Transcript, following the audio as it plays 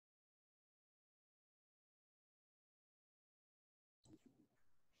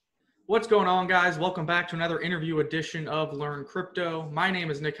What's going on, guys? Welcome back to another interview edition of Learn Crypto. My name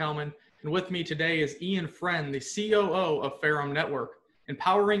is Nick Hellman, and with me today is Ian Friend, the COO of Ferrum Network,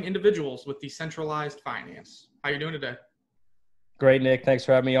 empowering individuals with decentralized finance. How are you doing today? Great, Nick. Thanks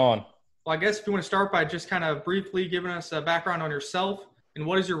for having me on. Well, I guess if you want to start by just kind of briefly giving us a background on yourself and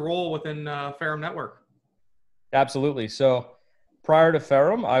what is your role within Ferrum Network? Absolutely. So prior to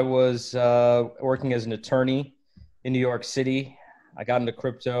Ferrum, I was working as an attorney in New York City. I got into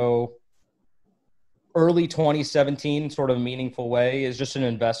crypto early 2017, sort of a meaningful way, as just an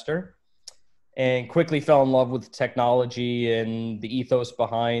investor, and quickly fell in love with technology and the ethos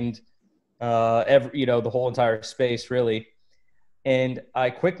behind the whole entire space, really. And I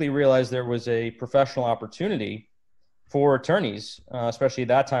quickly realized there was a professional opportunity for attorneys, especially at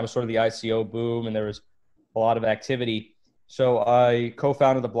that time, sort of the ICO boom, and there was a lot of activity. So I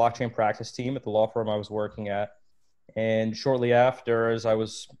co-founded the blockchain practice team at the law firm I was working at. And shortly after, as I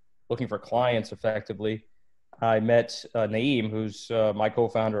was looking for clients effectively, I met Naeem, who's my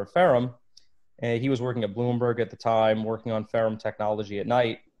co-founder of Ferrum. And he was working at Bloomberg at the time, working on Ferrum technology at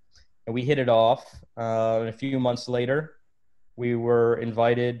night. And we hit it off. And a few months later, we were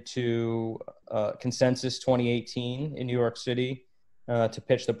invited to Consensus 2018 in New York City to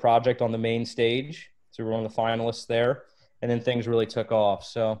pitch the project on the main stage. So we were one of the finalists there. And then things really took off.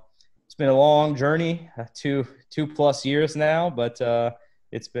 So it's been a long journey, two plus years now, but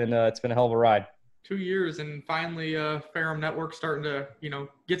it's been a hell of a ride. 2 years, and finally Ferrum Network starting to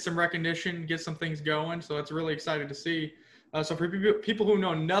get some recognition, get some things going. So it's really exciting to see. So for people who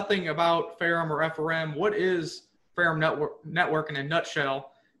know nothing about Ferrum or FRM, what is Ferrum Network in a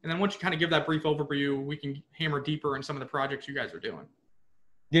nutshell? And then once you kind of give that brief overview, we can hammer deeper in some of the projects you guys are doing.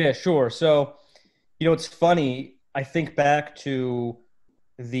 Yeah, sure. So, it's funny. I think back to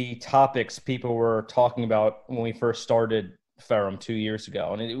the topics people were talking about when we first started Ferrum 2 years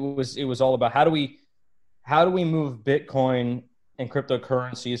ago, and it was all about how do we move Bitcoin and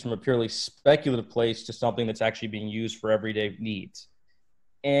cryptocurrencies from a purely speculative place to something that's actually being used for everyday needs.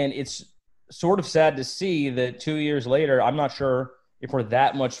 And it's sort of sad to see that 2 years later, I'm not sure if we're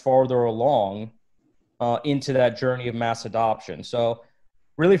that much farther along into that journey of mass adoption. So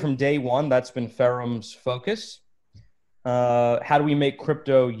really from day one, that's been Ferrum's focus. How do we make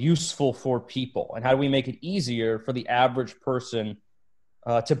crypto useful for people? And how do we make it easier for the average person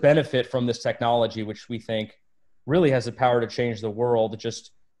to benefit from this technology, which we think really has the power to change the world. It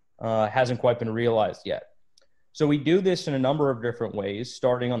just hasn't quite been realized yet. So we do this in a number of different ways,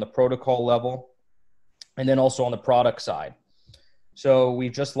 starting on the protocol level and then also on the product side. So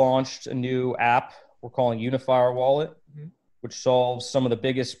we've just launched a new app we're calling Unifier Wallet, which solves some of the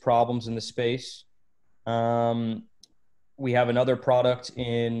biggest problems in the space. We have another product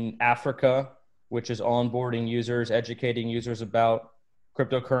in Africa, which is onboarding users, educating users about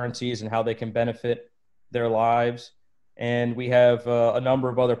cryptocurrencies and how they can benefit their lives. And we have a number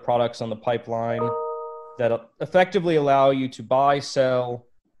of other products on the pipeline that effectively allow you to buy, sell,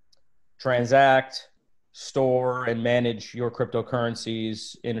 transact, store, and manage your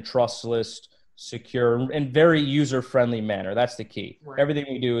cryptocurrencies in a trustless, secure, and very user-friendly manner. That's the key. Right. Everything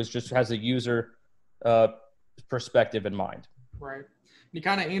we do is just has a user perspective in mind. Right. You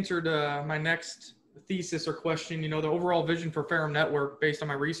kind of answered my next thesis or question. The overall vision for Ferrum Network, based on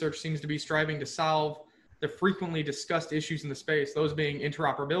my research, seems to be striving to solve the frequently discussed issues in the space, those being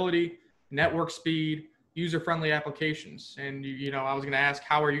interoperability, network speed, user-friendly applications. And, I was going to ask,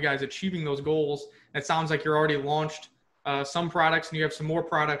 how are you guys achieving those goals? And it sounds like you're already launched some products and you have some more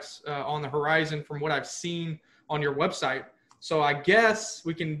products on the horizon from what I've seen on your website. So I guess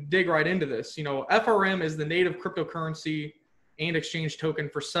we can dig right into this. FRM is the native cryptocurrency and exchange token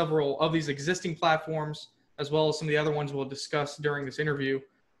for several of these existing platforms, as well as some of the other ones we'll discuss during this interview.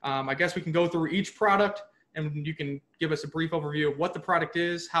 I guess we can go through each product and you can give us a brief overview of what the product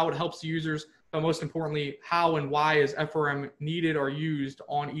is, how it helps users, but most importantly, how and why is FRM needed or used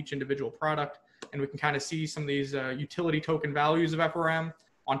on each individual product. And we can kind of see some of these utility token values of FRM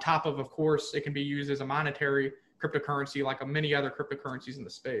on top of course, it can be used as a monetary cryptocurrency like many other cryptocurrencies in the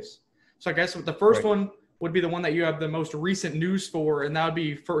space. So I guess the first one would be the one that you have the most recent news for, and that would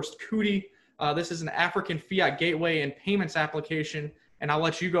be First Kuti. This is an African fiat gateway and payments application, and I'll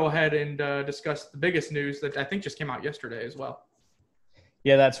let you go ahead and discuss the biggest news that I think just came out yesterday as well.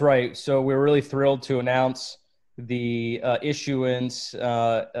 Yeah, that's right. So we're really thrilled to announce the issuance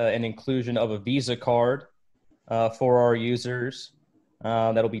and inclusion of a Visa card for our users.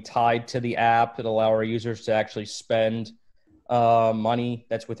 That'll be tied to the app. It'll allow our users to actually spend money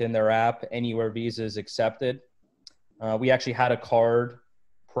that's within their app anywhere Visa is accepted. We actually had a card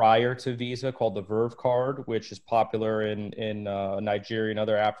prior to Visa called the Verve card, which is popular in Nigeria and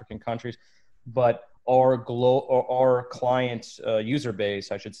other African countries. But our client user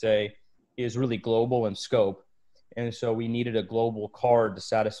base, I should say, is really global in scope. And so we needed a global card to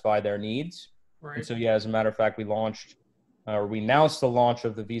satisfy their needs. Right. And so, yeah, as a matter of fact, we announced the launch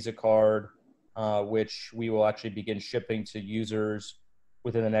of the Visa card, which we will actually begin shipping to users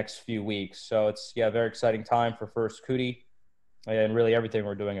within the next few weeks. So it's, yeah, a very exciting time for First Cootie and really everything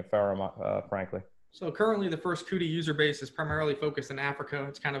we're doing at Ferrum, frankly. So currently the First Cootie user base is primarily focused in Africa.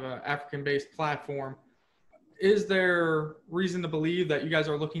 It's kind of an African-based platform. Is there reason to believe that you guys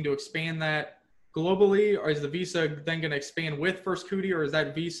are looking to expand that globally, or is the Visa then going to expand with First Cootie, or is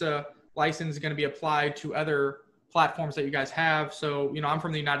that Visa license going to be applied to other platforms that you guys have? So, I'm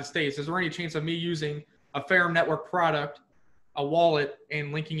from the United States. Is there any chance of me using a Ferrum Network product, a wallet,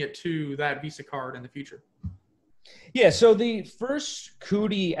 and linking it to that Visa card in the future? Yeah, so the First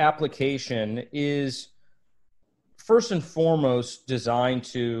Cootie application is first and foremost designed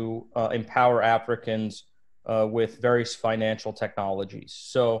to empower Africans with various financial technologies.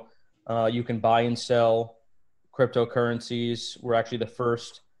 So you can buy and sell cryptocurrencies. We're actually the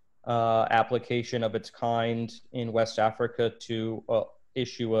first application of its kind in West Africa to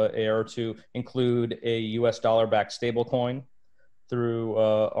issue or to include a US dollar-backed stablecoin through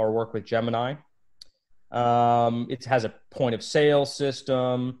our work with Gemini. It has a point of sale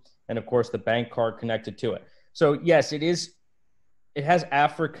system and, of course, the bank card connected to it. So, yes, it has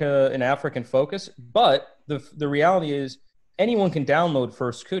an African focus, but the reality is anyone can download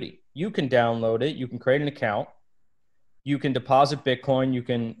First Cootie. You can download it. You can create an account. You can deposit Bitcoin. You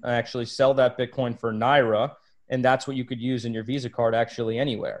can actually sell that Bitcoin for Naira, and that's what you could use in your Visa card actually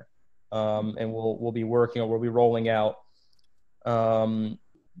anywhere. And we'll be rolling out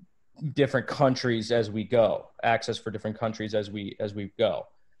different countries as we go, access for different countries as we go.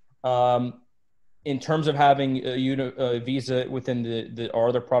 In terms of having a Visa within our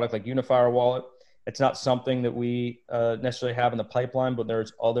other product like Unifier Wallet, it's not something that we necessarily have in the pipeline, but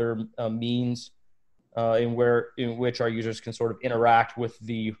there's other means in which our users can sort of interact with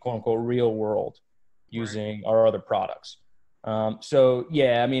the quote unquote real world using our other products. So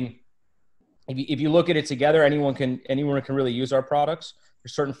yeah, I mean, if you look at it together, anyone can really use our products.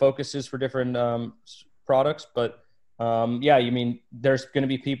 There's certain focuses for different products, but yeah, I mean, there's going to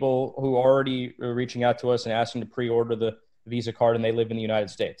be people who are already reaching out to us and asking to pre-order the Visa card, and they live in the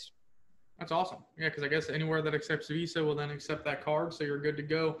United States. That's awesome. Yeah, because I guess anywhere that accepts Visa will then accept that card, so you're good to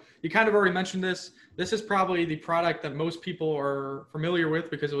go. You kind of already mentioned this. This is probably the product that most people are familiar with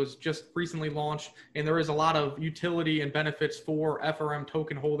because it was just recently launched, and there is a lot of utility and benefits for FRM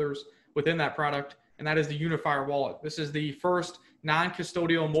token holders within that product, and that is the Unifier Wallet. This is the first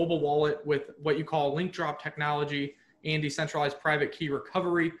non-custodial mobile wallet with what you call link drop technology and decentralized private key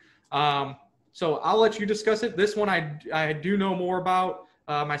recovery. So I'll let you discuss it. This one I do know more about.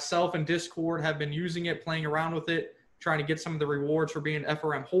 Myself and Discord have been using it, playing around with it, trying to get some of the rewards for being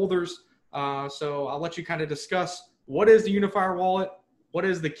FRM holders. So I'll let you kind of discuss what is the Unifier Wallet, what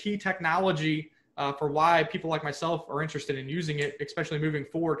is the key technology for why people like myself are interested in using it, especially moving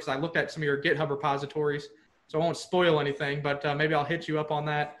forward, because I looked at some of your GitHub repositories, so I won't spoil anything, but maybe I'll hit you up on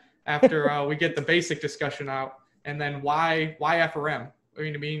that after we get the basic discussion out. And then why FRM?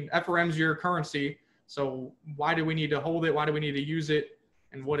 I mean, FRM is your currency, so why do we need to hold it? Why do we need to use it?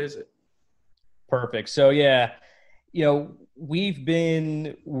 And what is it? Perfect. So yeah, we've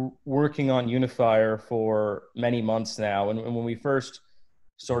been working on Unifier for many months now. And when we first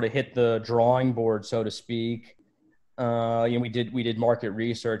sort of hit the drawing board, so to speak, we did market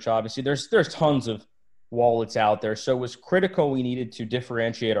research. Obviously, there's tons of wallets out there. So it was critical we needed to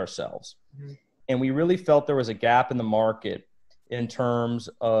differentiate ourselves. Mm-hmm. And we really felt there was a gap in the market in terms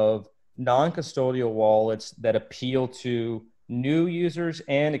of non-custodial wallets that appeal to new users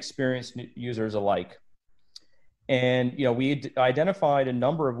and experienced users alike. And, we identified a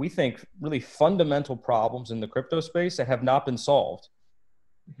number of, we think, really fundamental problems in the crypto space that have not been solved.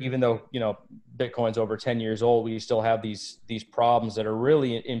 Mm-hmm. Even though, Bitcoin's over 10 years old, we still have these problems that are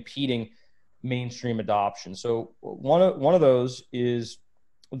really impeding mainstream adoption. So one of those is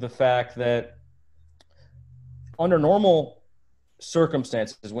the fact that under normal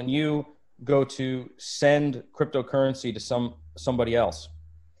circumstances, when you go to send cryptocurrency to somebody else,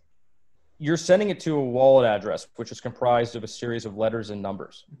 you're sending it to a wallet address, which is comprised of a series of letters and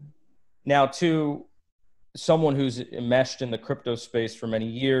numbers. Mm-hmm. Now, to someone who's enmeshed in the crypto space for many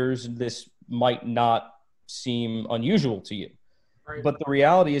years, this might not seem unusual to you. Right. But the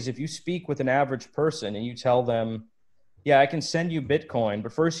reality is, if you speak with an average person and you tell them, yeah, I can send you Bitcoin,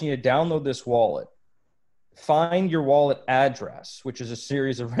 but first you need to download this wallet. find your wallet address, which is a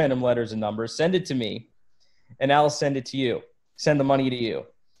series of random letters and numbers, send it to me, and I'll send it to you, send the money to you.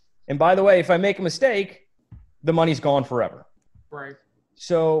 And by the way, if I make a mistake, the money's gone forever. Right.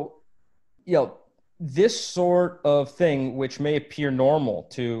 So, this sort of thing, which may appear normal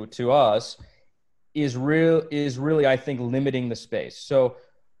to us, is really, I think, limiting the space. So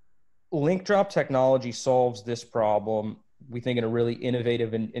link drop technology solves this problem, we think, in a really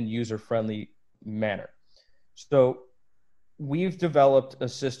innovative and user-friendly manner. So we've developed a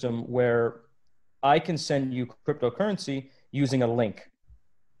system where I can send you cryptocurrency using a link.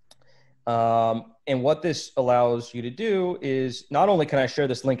 And what this allows you to do is, not only can I share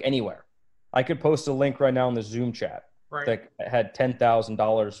this link anywhere, I could post a link right now in the Zoom chat that had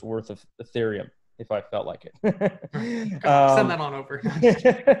 $10,000 worth of Ethereum if I felt like it. Send that on over.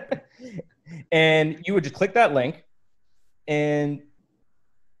 And you would just click that link and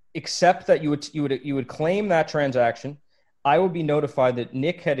accept that you would claim that transaction. I would be notified that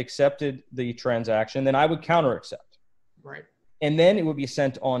Nick had accepted the transaction. Then I would counter accept. Right. And then it would be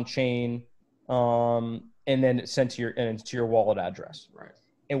sent on chain, and then sent to your wallet address. Right.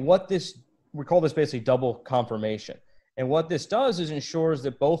 And we call this basically double confirmation. And what this does is ensures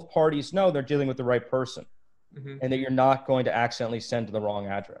that both parties know they're dealing with the right person, and that you're not going to accidentally send to the wrong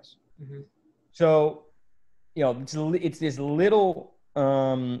address. So, it's these little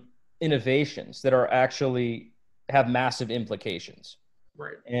innovations that are actually have massive implications.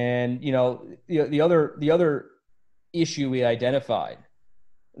 Right. And the other issue we identified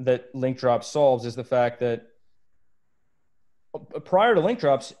that link drop solves is the fact that prior to link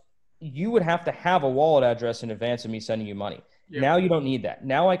drops, you would have to have a wallet address in advance of me sending you money. Yep. Now you don't need that.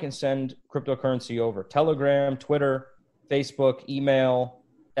 Now I can send cryptocurrency over Telegram, Twitter, Facebook, email,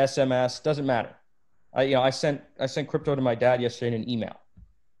 SMS, doesn't matter. I sent crypto to my dad yesterday in an email.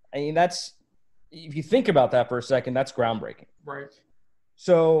 I mean, if you think about that for a second, that's groundbreaking. Right.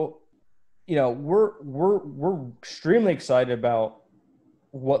 So, we're extremely excited about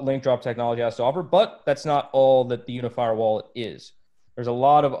what link drop technology has to offer, but that's not all that the Unifier wallet is. There's a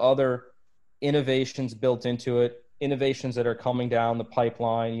lot of other innovations built into it, innovations that are coming down the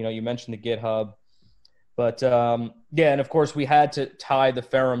pipeline. You mentioned the GitHub, but and of course we had to tie the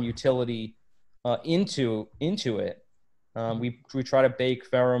Ferrum utility into it. We try to bake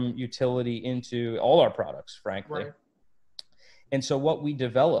Ferrum utility into all our products, frankly. Right. And so what we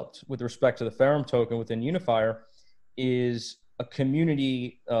developed with respect to the Ferrum token within Unifier is a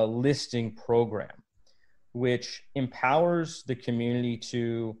community listing program, which empowers the community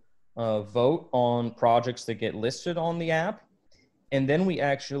to vote on projects that get listed on the app. And then we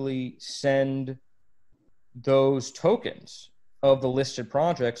actually send those tokens of the listed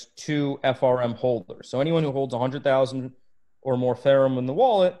projects to FRM holders. So anyone who holds 100,000 or more Ferrum in the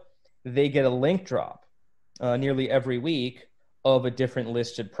wallet, they get a link drop nearly every week of a different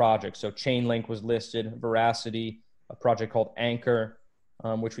listed project. So Chainlink was listed, Veracity, a project called Anchor,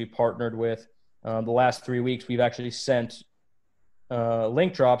 which we partnered with. The last 3 weeks, we've actually sent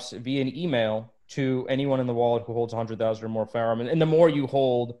link drops via an email to anyone in the wallet who holds 100,000 or more Ferrum. And the more you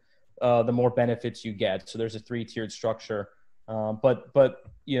hold, the more benefits you get. So there's a 3-tiered structure. But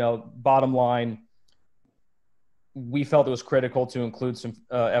bottom line, we felt it was critical to include some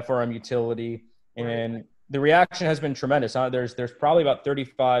FRM utility, and the reaction has been tremendous. There's probably about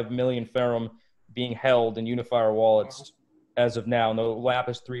 35 million Ferrum being held in Unifier wallets as of now, and the app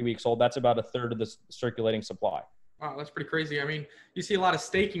is 3 weeks old. That's about a third of the circulating supply. Wow, that's pretty crazy. I mean, you see a lot of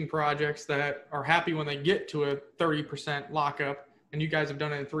staking projects that are happy when they get to a 30% lockup, and you guys have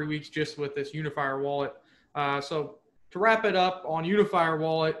done it in 3 weeks just with this Unifier wallet. So to wrap it up on Unifier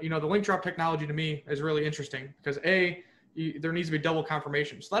wallet, the link drop technology to me is really interesting because there needs to be double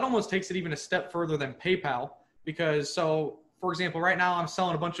confirmation. So that almost takes it even a step further than PayPal because for example, right now I'm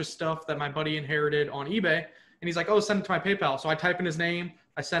selling a bunch of stuff that my buddy inherited on eBay, and he's like, oh, send it to my PayPal. So I type in his name,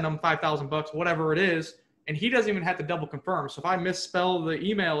 I send him $5,000, whatever it is, and he doesn't even have to double confirm. So if I misspell the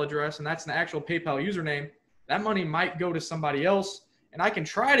email address and that's an actual PayPal username, that money might go to somebody else, and I can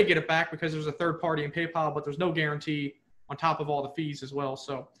try to get it back because there's a third party in PayPal, but there's no guarantee on top of all the fees as well.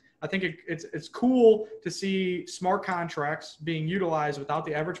 So I think it's cool to see smart contracts being utilized without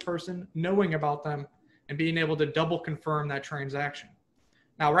the average person knowing about them and being able to double confirm that transaction.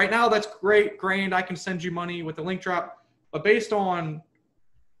 Now, right now, that's great, grand. I can send you money with the link drop, but based on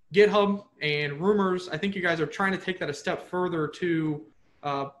GitHub and rumors, I think you guys are trying to take that a step further to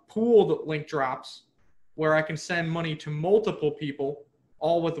pooled link drops where I can send money to multiple people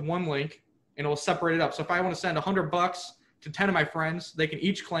all with one link, and it'll separate it up. So if I want to send $100 to 10 of my friends, they can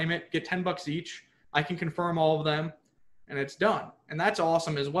each claim it, get $10 each. I can confirm all of them, and it's done. And that's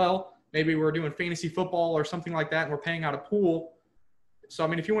awesome as well. maybe we're doing fantasy football or something like that, and we're paying out a pool. So, I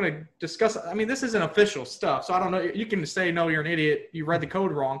mean, if you want to discuss, I mean, this isn't official stuff. So I don't know. You can say, no, you're an idiot. You read the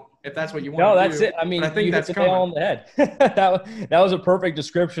code wrong if that's what you want to do. No, that's it. I mean, but I think you that's hit the nail on the head. that was a perfect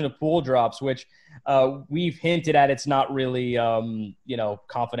description of pool drops, which we've hinted at. It's not really,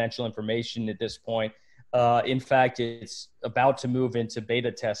 confidential information at this point. In fact, it's about to move into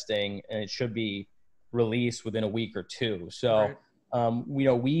beta testing, and it should be released within a week or two. So,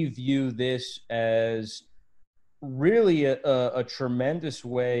 we view this as really a tremendous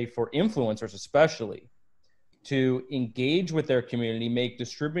way for influencers, especially, to engage with their community, make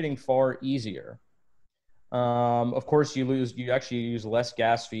distributing far easier. Of course, you actually use less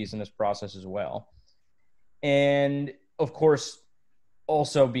gas fees in this process as well. And of course,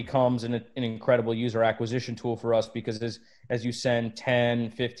 also becomes an incredible user acquisition tool for us, because as you send 10,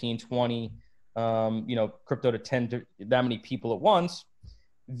 15, 20, crypto to that many people at once,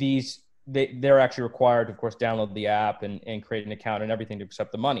 they're actually required to, of course, download the app and create an account and everything to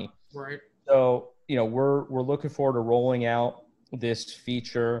accept the money. Right. So, we're looking forward to rolling out this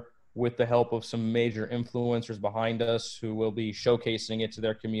feature with the help of some major influencers behind us who will be showcasing it to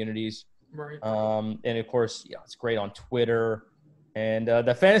their communities. Right. And of course, it's great on Twitter. And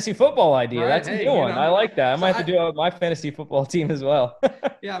the fantasy football idea, that's a new one. I like that. I might have to do it with my fantasy football team as well.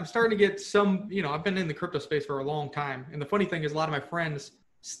 Yeah, I'm starting to get some, I've been in the crypto space for a long time. And the funny thing is, a lot of my friends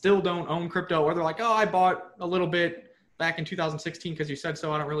still don't own crypto, or they're like, oh, I bought a little bit back in 2016 because you said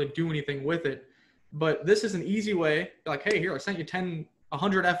so. I don't really do anything with it. But this is an easy way. Like, hey, here, I sent you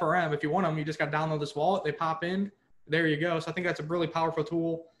 100 FRM. If you want them, you just got to download this wallet. They pop in. There you go. So I think that's a really powerful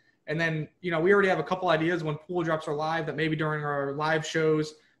tool. And then, we already have a couple ideas when pool drops are live, that maybe during our live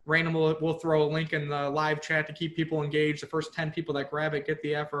shows, randomly we'll throw a link in the live chat to keep people engaged. The first 10 people that grab it get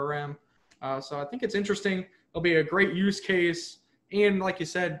the FRM. So I think it's interesting. It'll be a great use case. And like you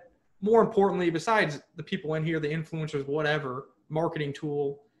said, more importantly, besides the people in here, the influencers, whatever, marketing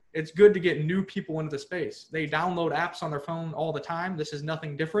tool, it's good to get new people into the space. They download apps on their phone all the time. This is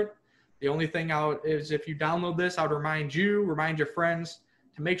nothing different. The only thing is if you download this, I would remind your friends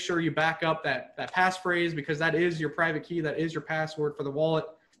to make sure you back up that passphrase, because that is your private key. That is your password for the wallet.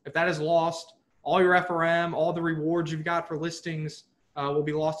 If that is lost, all your FRM, all the rewards you've got for listings will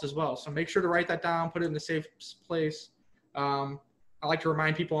be lost as well. So make sure to write that down, put it in the safe place. I like to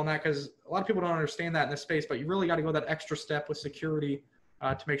remind people on that, because a lot of people don't understand that in this space, but you really got to go that extra step with security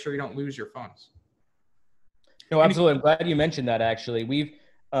to make sure you don't lose your funds. No, absolutely. I'm glad you mentioned that. Actually, we've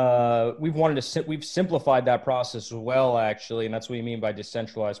simplified that process as well, actually, and that's what we mean by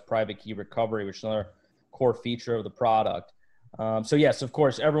decentralized private key recovery, which is another core feature of the product. So yes, of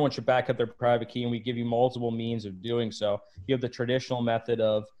course, everyone should back up their private key, and we give you multiple means of doing so. You have the traditional method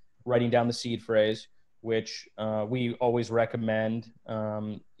of writing down the seed phrase, which we always recommend.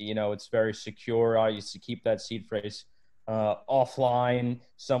 It's very secure. I used to keep that seed phrase offline,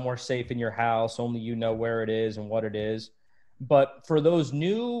 somewhere safe in your house. Only you know where it is and what it is. But for those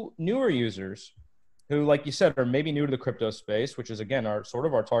newer users who, like you said, are maybe new to the crypto space, which is, again, our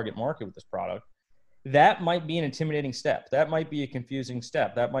target market with this product, that might be an intimidating step. That might be a confusing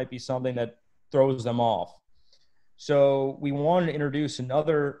step. That might be something that throws them off. So we wanted to introduce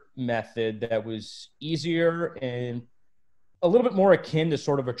another method that was easier and a little bit more akin to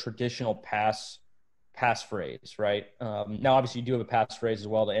sort of a traditional passphrase, right? Now, obviously, you do have a passphrase as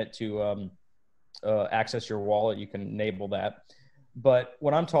well to access your wallet. You can enable that. But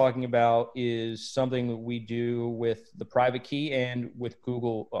what I'm talking about is something that we do with the private key and with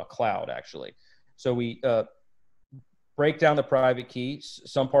Google Cloud, actually. So we break down the private key.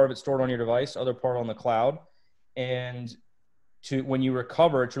 Some part of it's stored on your device, other part on the cloud. And when you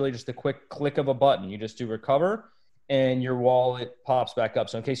recover, it's really just a quick click of a button. You just do recover, and your wallet pops back up.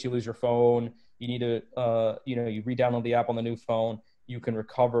 So in case you lose your phone, you need to, you re-download the app on the new phone, you can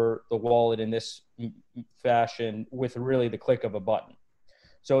recover the wallet in this fashion with really the click of a button.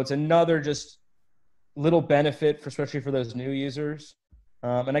 So it's another just little benefit, especially for those new users.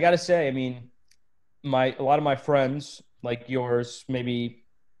 And I got to say, I mean, a lot of my friends, like yours, maybe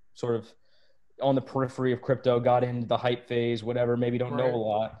sort of on the periphery of crypto, got into the hype phase, whatever, maybe don't know a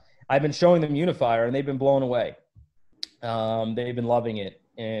lot. I've been showing them Unifier, and they've been blown away. They've been loving it.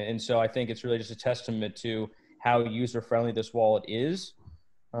 And so I think it's really just a testament to how user-friendly this wallet is.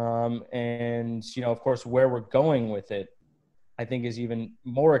 And, of course, where we're going with it, I think is even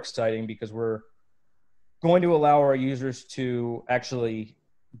more exciting, because we're going to allow our users to actually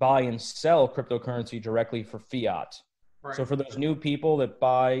buy and sell cryptocurrency directly for fiat. Right. So for those new people that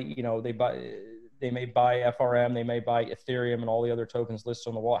buy, they may buy FRM, they may buy Ethereum and all the other tokens listed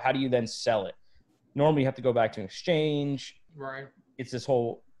on the wallet. How do you then sell it? Normally you have to go back to an exchange. Right. It's this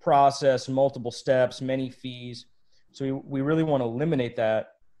whole process, multiple steps, many fees. So we really want to eliminate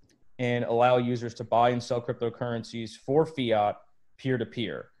that and allow users to buy and sell cryptocurrencies for fiat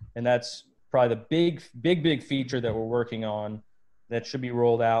peer-to-peer. And that's probably the big feature that we're working on that should be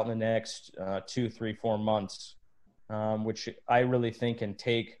rolled out in the next 2, 3, 4 months, which I really think can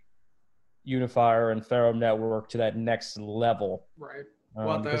take Unifier and Ferrum Network to that next level. Right.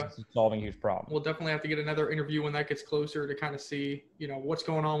 Because it's solving a huge problem. We'll definitely have to get another interview when that gets closer to kind of see, what's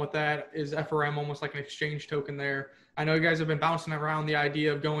going on with that. Is FRM almost like an exchange token there? I know you guys have been bouncing around the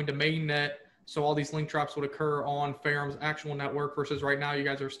idea of going to mainnet, so all these link drops would occur on Ferrum's actual network versus right now you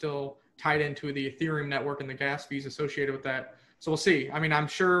guys are still tied into the Ethereum network and the gas fees associated with that. So we'll see. I mean, I'm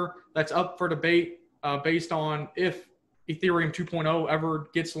sure that's up for debate based on if Ethereum 2.0 ever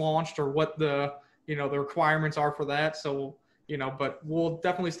gets launched or what the requirements are for that. So, but we'll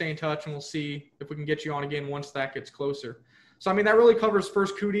definitely stay in touch and we'll see if we can get you on again once that gets closer. So, I mean, that really covers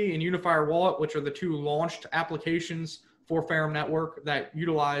First Kuti and Unifier Wallet, which are the two launched applications for Ferrum Network that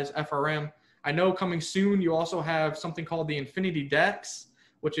utilize FRM. I know coming soon, you also have something called the Infinity DEX,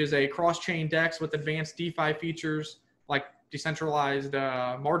 which is a cross-chain DEX with advanced DeFi features like decentralized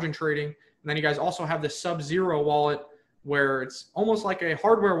margin trading. And then you guys also have the Sub-Zero wallet, where it's almost like a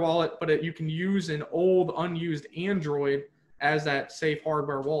hardware wallet, but you can use an old unused Android as that safe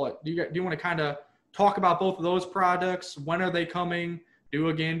hardware wallet. Do you want to kind of talk about both of those products? When are they coming?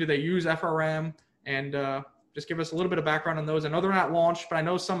 Do they use FRM? And just give us a little bit of background on those. I know they're not launched, but I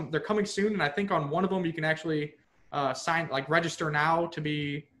know they're coming soon. And I think on one of them, you can actually register now to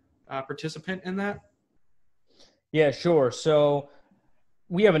be a participant in that. Yeah, sure. So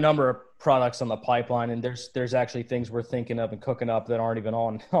we have a number of products on the pipeline, and there's actually things we're thinking of and cooking up that aren't even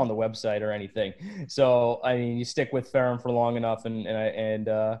on the website or anything. So I mean, you stick with Ferrum for long enough, and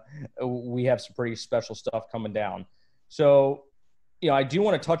we have some pretty special stuff coming down. So I do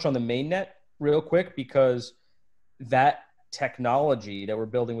want to touch on the mainnet real quick, because that technology that we're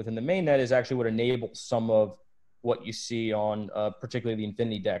building within the mainnet is actually what enables some of what you see on particularly the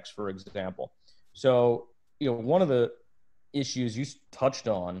Infinity DEX, for example. So one of the issues you touched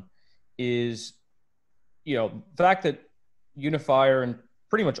on is the fact that Unifier and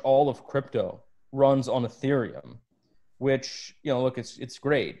pretty much all of crypto runs on Ethereum, which look, it's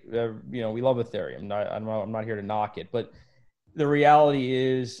great. We love Ethereum. I'm not here to knock it, but the reality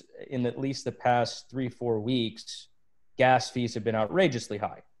is, in at least the past 3-4 weeks, gas fees have been outrageously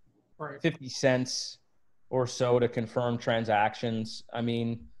high. Right. 50 cents or so to confirm transactions. I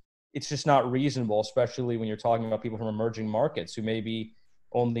mean, it's just not reasonable, especially when you're talking about people from emerging markets who may be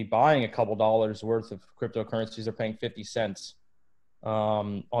only buying a couple dollars worth of cryptocurrencies. They're paying 50 cents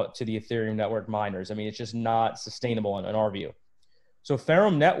to the Ethereum network miners. I mean, it's just not sustainable in our view. So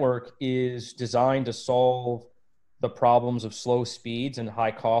Ferrum Network is designed to solve the problems of slow speeds and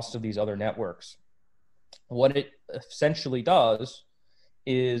high costs of these other networks. What it essentially does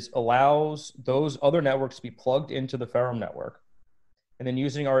is allows those other networks to be plugged into the Ferrum network. And then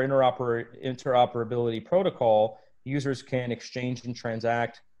using our interoperability protocol, users can exchange and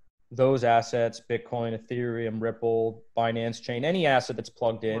transact those assets, Bitcoin, Ethereum, Ripple, Binance Chain, any asset that's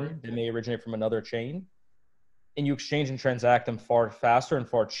plugged in that may originate from another chain. And you exchange and transact them far faster and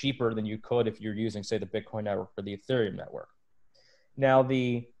far cheaper than you could if you're using, say, the Bitcoin network or the Ethereum network. Now,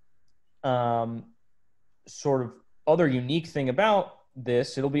 the sort of other unique thing about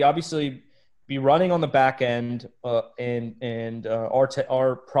this, it'll be obviously be running on the back end, and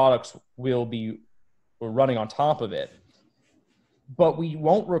our products will be running on top of it. But we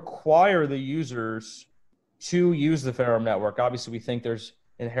won't require the users to use the Ferrum network. Obviously, we think there's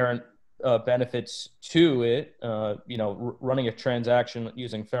inherent benefits to it. Running a transaction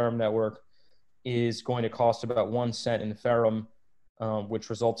using Ferrum network is going to cost about 1 cent in Ferrum, which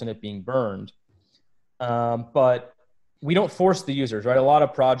results in it being burned. But we don't force the users, right? A lot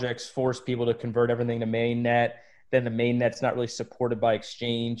of projects force people to convert everything to mainnet. Then the mainnet's not really supported by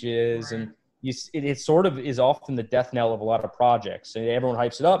exchanges, and it sort of is often the death knell of a lot of projects. And everyone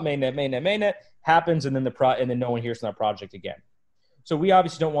hypes it up, mainnet happens, and then no one hears from that project again. So we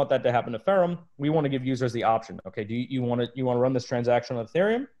obviously don't want that to happen to Ferrum. We want to give users the option. Okay, do you want to run this transaction on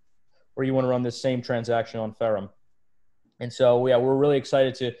Ethereum, or you want to run this same transaction on Ferrum? And so yeah, we're really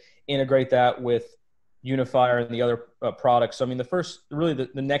excited to integrate that with Unifier and the other products. So I mean, the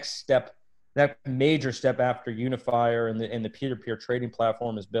next step, that major step after Unifier and the peer-to-peer trading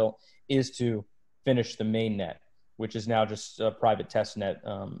platform is built, is to finish the mainnet, which is now just a private test net.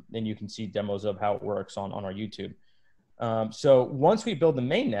 And you can see demos of how it works on our YouTube. So once we build the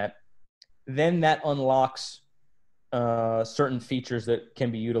mainnet, then that unlocks certain features that can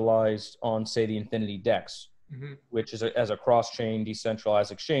be utilized on, say, the Infinity DEX. which is as a cross-chain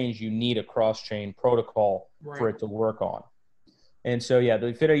decentralized exchange, you need a cross-chain protocol for it to work on. And so, yeah,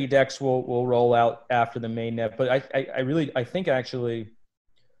 the Fidelity DEX will roll out after the mainnet. But I think actually,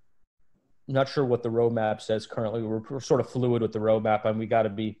 I'm not sure what the roadmap says currently. We're sort of fluid with the roadmap, and we got to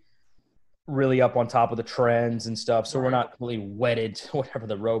be really up on top of the trends and stuff. So we're not really wedded to whatever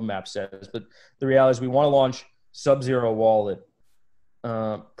the roadmap says. But the reality is we want to launch Sub-Zero Wallet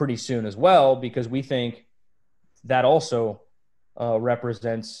pretty soon as well, because we think that also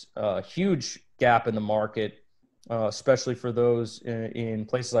represents a huge gap in the market, especially for those in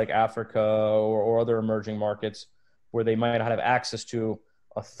places like Africa or other emerging markets where they might not have access to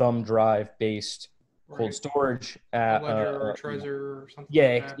a thumb drive based cold storage Ledger or Trezor or something.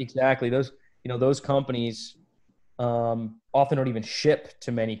 Yeah, like that. Exactly. Those companies often don't even ship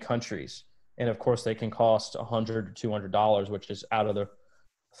to many countries, and of course they can cost $100 to $200, which is out of the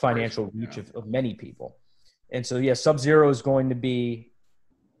financial reach of many people. And so, yeah, Sub-Zero is going to be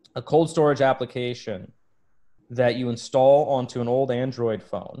a cold storage application that you install onto an old Android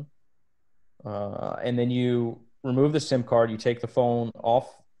phone, and then you remove the SIM card, you take the phone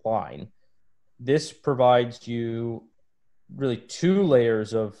offline. This provides you really two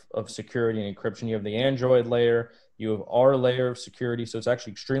layers of security and encryption. You have the Android layer, you have our layer of security, so it's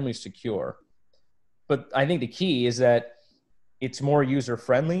actually extremely secure. But I think the key is that it's more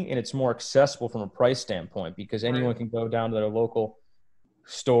user-friendly and it's more accessible from a price standpoint, because anyone can go down to their local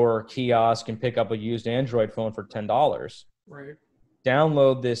store or kiosk and pick up a used Android phone for $10. Right.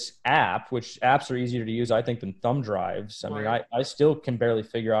 Download this app, which apps are easier to use, I think, than thumb drives. I mean, I still can barely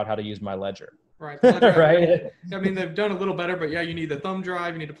figure out how to use my Ledger. Right. Right. I mean, they've done a little better, but yeah, you need the thumb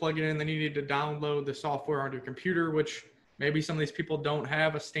drive, you need to plug it in, then you need to download the software onto your computer, which maybe some of these people don't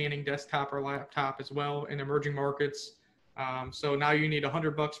have a standing desktop or laptop as well in emerging markets. So now you need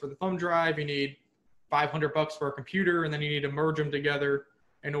 $100 for the thumb drive, you need $500 for a computer, and then you need to merge them together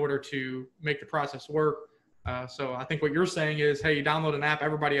in order to make the process work. So I think what you're saying is, hey, you download an app.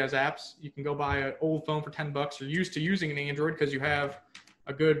 Everybody has apps. You can go buy an old phone for $10. You're used to using an Android because you have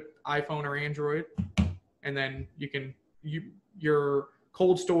a good iPhone or Android, and then your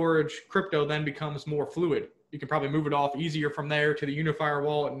cold storage crypto then becomes more fluid. You can probably move it off easier from there to the Unifier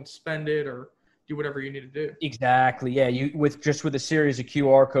wallet and spend it or do whatever you need to do. Exactly. Yeah. With a series of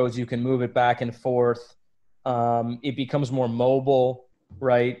QR codes, you can move it back and forth. It becomes more mobile,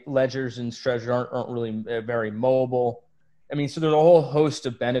 right? Ledgers and Trezor aren't really very mobile. I mean, so there's a whole host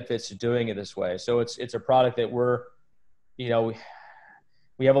of benefits to doing it this way. So it's a product that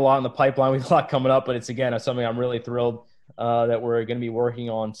we have a lot in the pipeline. We have a lot coming up, but it's something I'm really thrilled that we're going to be working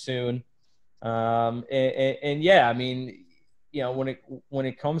on soon. And yeah, I mean, when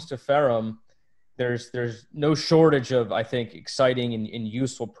it comes to Ferrum, there's no shortage of, I think, exciting and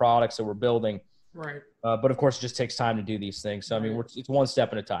useful products that we're building. Right. But of course, it just takes time to do these things. So I mean, it's one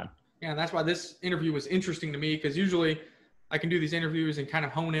step at a time. Yeah, and that's why this interview was interesting to me, because usually I can do these interviews and kind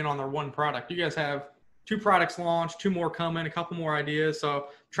of hone in on their one product. You guys have 2 products launched, 2 more coming, a couple more ideas. So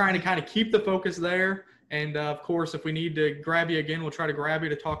trying to kind of keep the focus there. And of course, if we need to grab you again, we'll try to grab you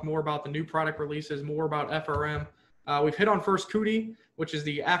to talk more about the new product releases, more about FRM. We've hit on First Kuti, which is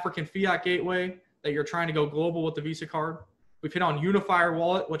the African fiat gateway that you're trying to go global with the Visa card. We've hit on Unifier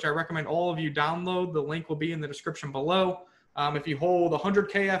Wallet, which I recommend all of you download. The link will be in the description below. If you hold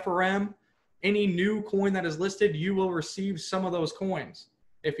 100K FRM, any new coin that is listed, you will receive some of those coins.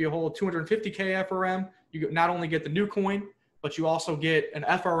 If you hold 250K FRM, you not only get the new coin, but you also get an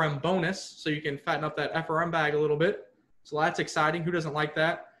FRM bonus, so you can fatten up that FRM bag a little bit. So that's exciting. Who doesn't like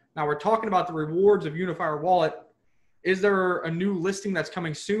that? Now we're talking about the rewards of Unifier Wallet. Is there a new listing that's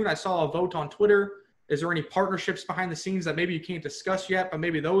coming soon? I saw a vote on Twitter. Is there any partnerships behind the scenes that maybe you can't discuss yet, but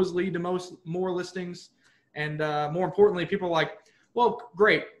maybe those lead to more listings? And more importantly, people are like, well,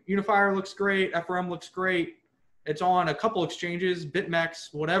 great. Unifier looks great. FRM looks great. It's on a couple exchanges,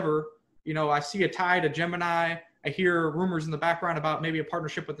 BitMEX, whatever. I see a tie to Gemini. I hear rumors in the background about maybe a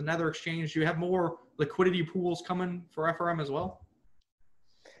partnership with another exchange. Do you have more liquidity pools coming for FRM as well?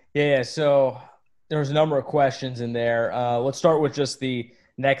 Yeah. So there's a number of questions in there. Let's start with just the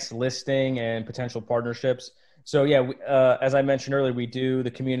next listing and potential partnerships. So yeah, as I mentioned earlier, we do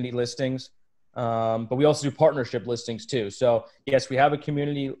the community listings, but we also do partnership listings too. So yes, we have a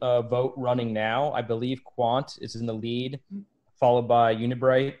community vote running now. I believe Quant is in the lead, followed by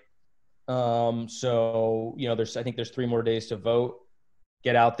Unibright. So I think there's 3 more days to vote.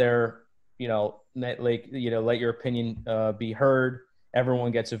 Get out there, let your opinion be heard.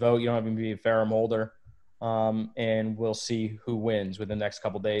 Everyone gets a vote. You don't have to be a Ferrum holder. And we'll see who wins within the next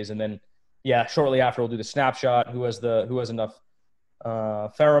couple of days. And then, shortly after we'll do the snapshot, who has enough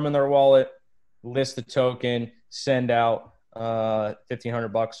Ferrum in their wallet. list the token, send out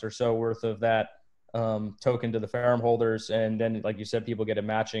 $1,500 or so worth of that token to the Ferrum holders. And then, like you said, people get a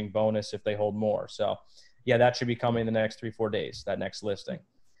matching bonus if they hold more. So yeah, that should be coming in the next 3-4 days, that next listing.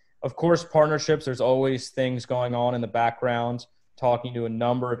 Of course, partnerships, there's always things going on in the background, talking to a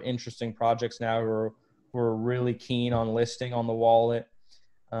number of interesting projects now who are really keen on listing on the wallet,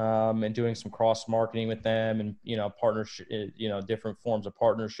 and doing some cross marketing with them, and, partnership, different forms of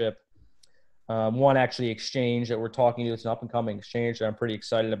partnership. One actually exchange that we're talking to, it's an up and coming exchange that I'm pretty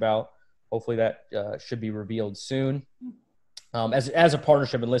excited about. Hopefully that should be revealed soon. As a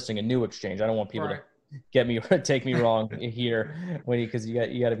partnership and listing a new exchange. I don't want people to take me wrong here, because you got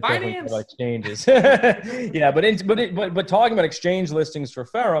to be careful about exchanges. Yeah, but talking about exchange listings for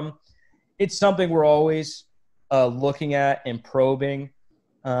Ferrum, it's something we're always looking at and probing.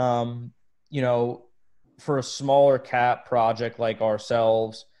 For a smaller cap project like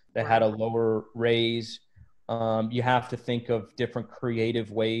ourselves that had a lower raise, you have to think of different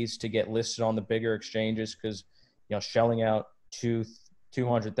creative ways to get listed on the bigger exchanges, because shelling out $200,000,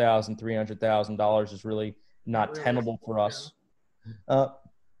 $300,000 is really not tenable for us.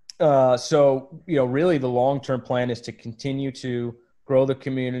 So really the long-term plan is to continue to grow the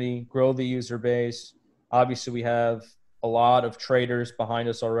community, grow the user base. Obviously, we have a lot of traders behind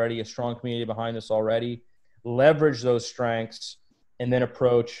us already, a strong community behind us already. Leverage those strengths and then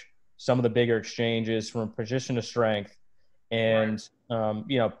approach some of the bigger exchanges from a position of strength. And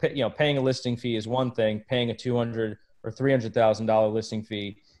paying a listing fee is one thing. Paying a $200,000 or $300,000 listing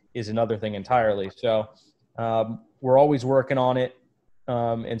fee is another thing entirely. So we're always working on it,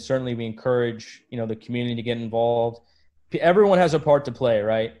 and certainly we encourage the community to get involved. Everyone has a part to play,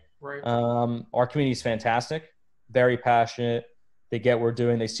 right? Right. Our community is fantastic, very passionate. They get what we're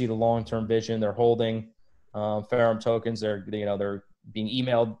doing. They see the long-term vision. They're holding Ferrum tokens. They're being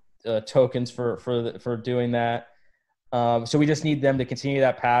emailed tokens for doing that. So we just need them to continue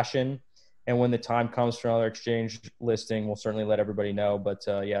that passion. And when the time comes for another exchange listing, we'll certainly let everybody know. But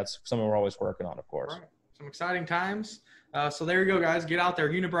it's something we're always working on, of course. Right. Some exciting times. So there you go, guys. Get out there.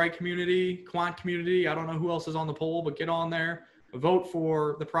 Unibright community, Quant community. I don't know who else is on the poll, but get on there. Vote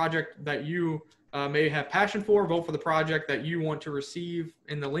for the project that you may have passion for. Vote for the project that you want to receive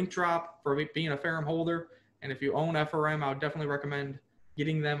in the link drop for being a Ferrum holder. And if you own FRM, I would definitely recommend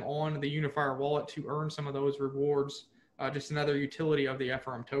getting them on the Unifier wallet to earn some of those rewards. Just another utility of the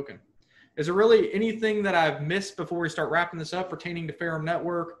FRM token. Is there really anything that I've missed before we start wrapping this up pertaining to Ferrum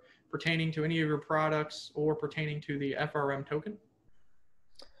Network, pertaining to any of your products, or pertaining to the FRM token?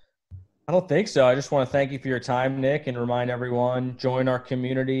 I don't think so. I just want to thank you for your time, Nick, and remind everyone, join our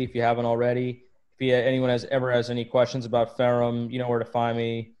community if you haven't already. If anyone ever has any questions about Ferrum, you know where to find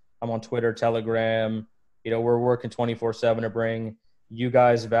me. I'm on Twitter, Telegram. We're working 24/7 to bring you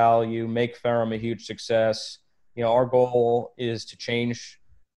guys value, make Ferrum a huge success. Our goal is to change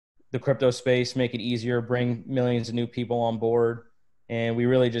the crypto space, make it easier, bring millions of new people on board. And we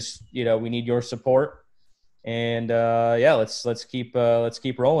really just, we need your support. And let's keep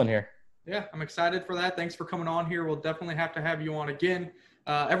rolling here. Yeah, I'm excited for that. Thanks for coming on here. We'll definitely have to have you on again.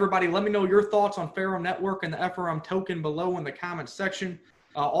 Everybody, let me know your thoughts on Ferrum Network and the FRM token below in the comments section.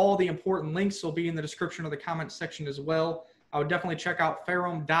 All the important links will be in the description of the comments section as well. I would definitely check out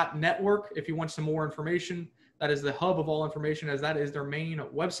ferrum.network if you want some more information. That is the hub of all information, as that is their main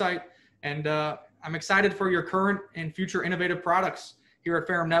website. And I'm excited for your current and future innovative products here at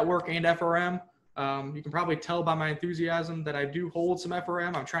Ferrum Network and FRM. You can probably tell by my enthusiasm that I do hold some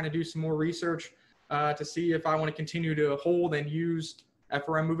FRM. I'm trying to do some more research to see if I want to continue to hold and use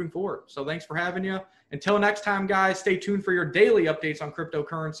FRM moving forward. So thanks for having you. Until next time, guys, stay tuned for your daily updates on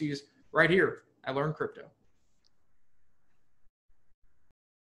cryptocurrencies right here at Learn Crypto.